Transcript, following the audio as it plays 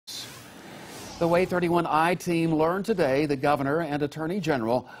The Way 31I team learned today the governor and attorney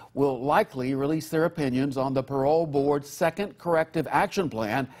general will likely release their opinions on the parole board's second corrective action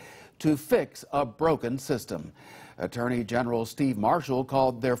plan to fix a broken system. Attorney General Steve Marshall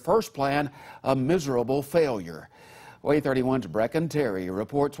called their first plan a miserable failure. Way 31's Brecken Terry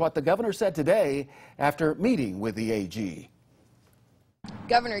reports what the governor said today after meeting with the AG.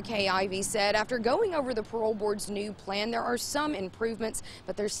 Governor Kay Ivey said after going over the parole board's new plan, there are some improvements,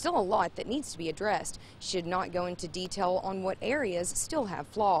 but there's still a lot that needs to be addressed. She did not go into detail on what areas still have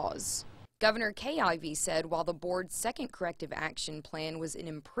flaws. Governor Kay Ivey said while the board's second corrective action plan was an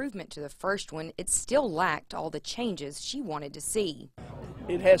improvement to the first one, it still lacked all the changes she wanted to see.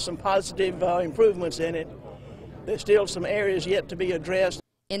 It has some positive improvements in it. There's still some areas yet to be addressed.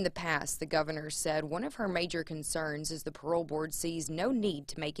 In the past, the governor said one of her major concerns is the parole board sees no need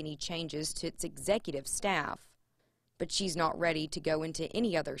to make any changes to its executive staff. But she's not ready to go into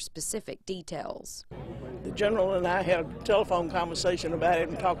any other specific details. The general and I had a telephone conversation about it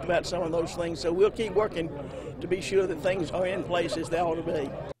and talked about some of those things, so we'll keep working to be sure that things are in place as they ought to be.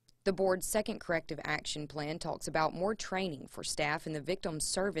 The board's second corrective action plan talks about more training for staff in the Victim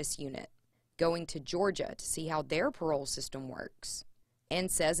Service Unit, going to Georgia to see how their parole system works, and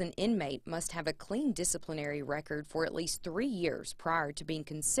says an inmate must have a clean disciplinary record for at least 3 years prior to being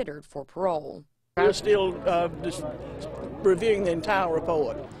considered for parole. We're still just reviewing the entire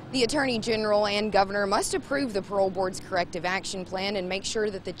report. The Attorney General and Governor must approve the parole board's corrective action plan and make sure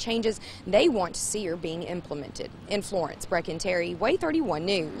that the changes they want to see are being implemented. In Florence, Brecken Terry, Way 31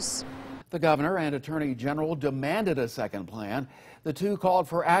 News. The governor and attorney general demanded a second plan. The two called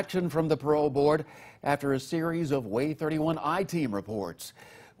for action from the parole board after a series of Way 31I team reports.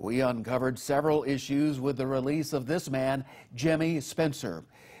 We uncovered several issues with the release of this man, Jimmy Spencer.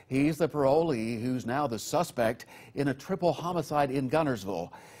 He's the parolee who's now the suspect in a triple homicide in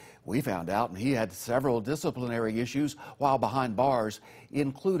Gunnersville. We found out he had several disciplinary issues while behind bars,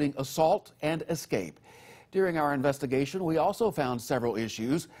 including assault and escape. During our investigation, we also found several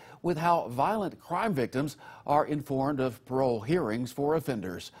issues with how violent crime victims are informed of parole hearings for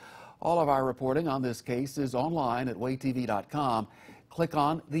offenders. All of our reporting on this case is online at waytv.com. Click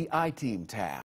on the iTeam tab.